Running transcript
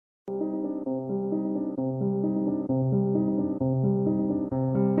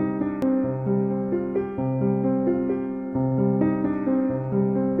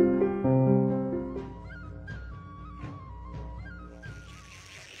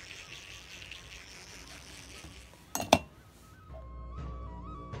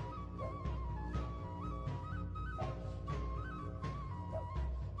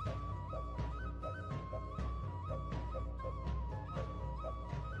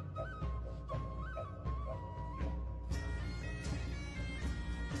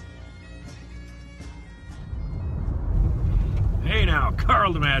now,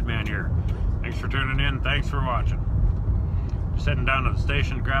 CarlTheMadman here. Thanks for tuning in, thanks for watching. Just heading down to the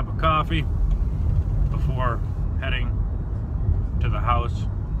station to grab a coffee before heading to the house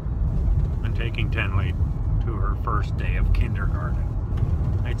and taking Tenley to her first day of kindergarten.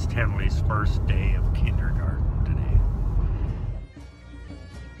 It's Tenley's first day of kindergarten today.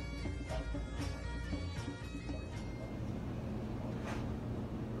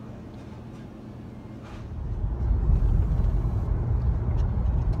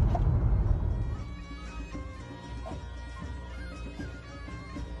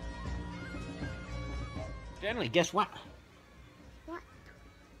 Tenley, guess what? What?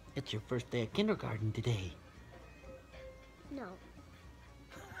 It's your first day of kindergarten today. No.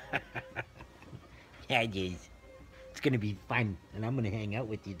 Yeah, it is. It's gonna be fun, and I'm gonna hang out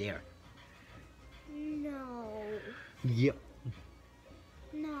with you there. No. Yep.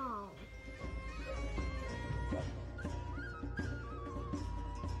 No.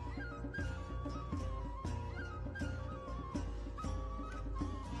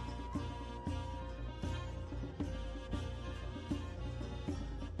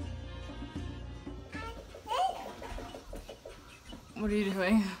 What are you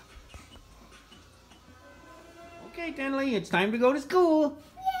doing? Okay, Tenley, it's time to go to school.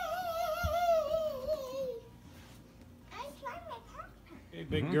 Hey,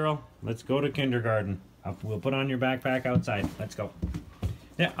 big girl, let's go to kindergarten. We'll put on your backpack outside. Let's go.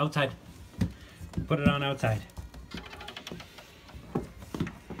 Yeah, outside. Put it on outside.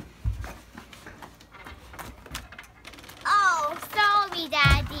 Oh, sorry,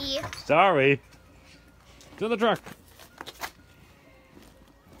 Daddy. Sorry. To the truck.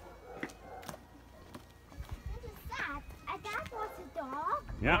 What is that? That was a dog?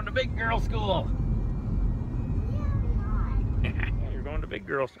 Yeah. Going to big girl school. Yeah, You're going to big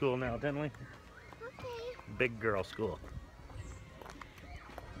girl school now, Tenley. okay. Big girl school.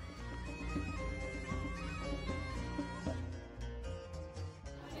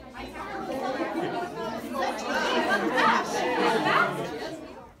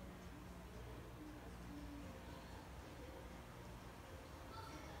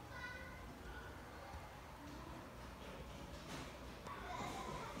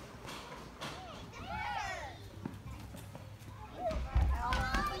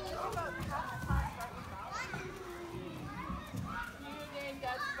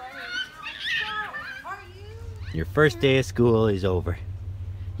 Your first day of school is over.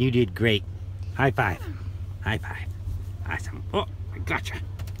 You did great. High five. High five. Awesome. Oh, I gotcha.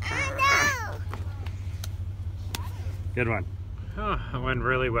 Good one. Oh, it went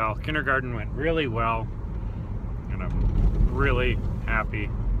really well. Kindergarten went really well. And I'm really happy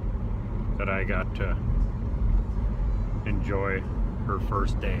that I got to enjoy her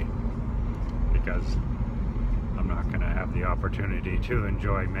first day, because I'm not going to have the opportunity to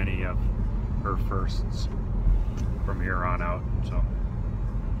enjoy many of her firsts from here on out. So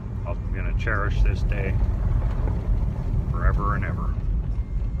I'm going to cherish this day forever and ever.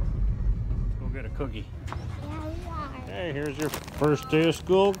 Let's go get a cookie. Yeah, we are. Hey, here's your first day of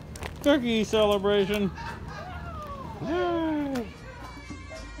school cookie celebration. Yay!